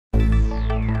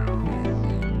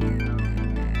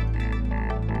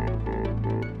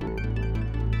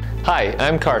Hi,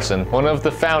 I'm Carson, one of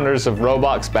the founders of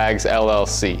Robox Bags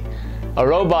LLC. A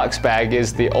Robox bag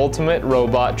is the ultimate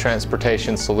robot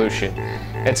transportation solution.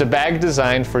 It's a bag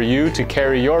designed for you to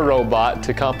carry your robot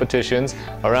to competitions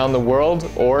around the world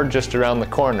or just around the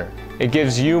corner. It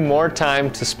gives you more time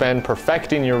to spend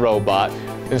perfecting your robot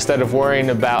instead of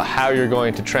worrying about how you're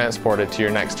going to transport it to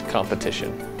your next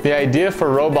competition. The idea for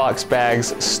Robox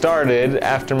Bags started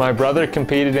after my brother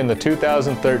competed in the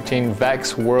 2013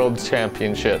 VEX World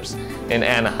Championships in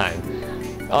Anaheim.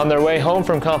 On their way home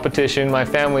from competition, my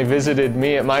family visited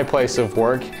me at my place of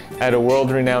work at a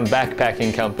world-renowned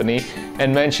backpacking company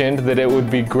and mentioned that it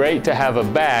would be great to have a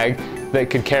bag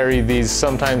that could carry these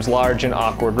sometimes large and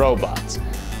awkward robots.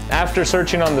 After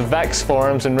searching on the VEX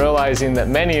forums and realizing that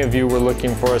many of you were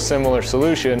looking for a similar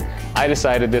solution, I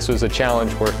decided this was a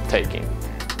challenge worth taking.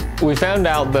 We found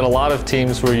out that a lot of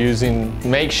teams were using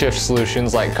makeshift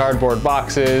solutions like cardboard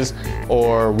boxes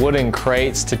or wooden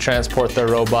crates to transport their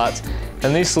robots,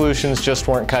 and these solutions just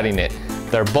weren't cutting it.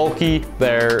 They're bulky,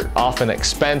 they're often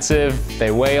expensive,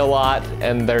 they weigh a lot,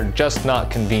 and they're just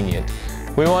not convenient.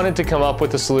 We wanted to come up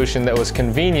with a solution that was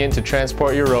convenient to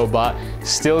transport your robot,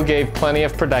 still gave plenty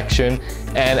of protection,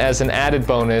 and as an added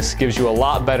bonus, gives you a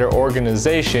lot better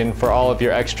organization for all of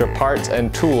your extra parts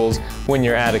and tools when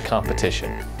you're at a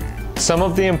competition. Some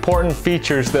of the important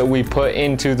features that we put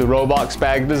into the Robox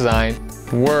bag design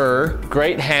were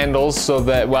great handles so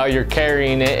that while you're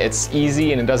carrying it, it's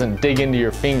easy and it doesn't dig into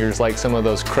your fingers like some of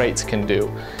those crates can do.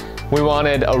 We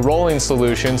wanted a rolling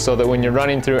solution so that when you're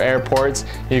running through airports,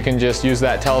 you can just use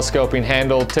that telescoping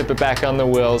handle, tip it back on the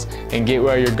wheels, and get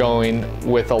where you're going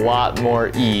with a lot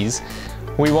more ease.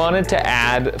 We wanted to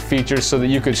add features so that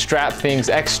you could strap things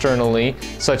externally,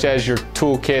 such as your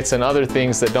toolkits and other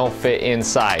things that don't fit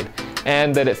inside,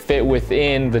 and that it fit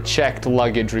within the checked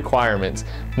luggage requirements.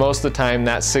 Most of the time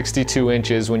that's 62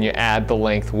 inches when you add the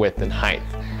length, width, and height.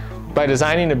 By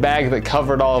designing a bag that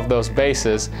covered all of those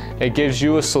bases, it gives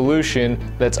you a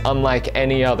solution that's unlike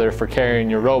any other for carrying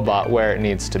your robot where it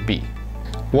needs to be.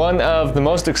 One of the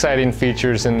most exciting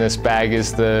features in this bag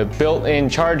is the built-in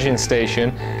charging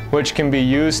station, which can be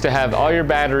used to have all your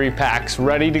battery packs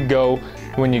ready to go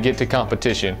when you get to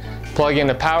competition. Plug in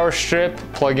a power strip,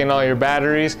 plug in all your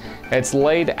batteries. It's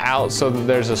laid out so that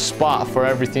there's a spot for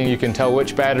everything. You can tell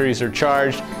which batteries are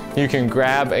charged. You can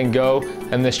grab and go,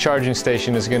 and this charging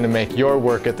station is going to make your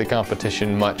work at the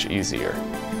competition much easier.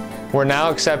 We're now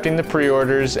accepting the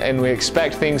pre-orders, and we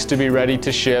expect things to be ready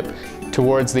to ship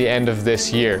towards the end of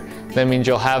this year. That means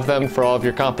you'll have them for all of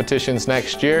your competitions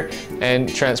next year,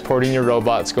 and transporting your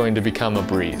robot's going to become a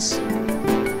breeze.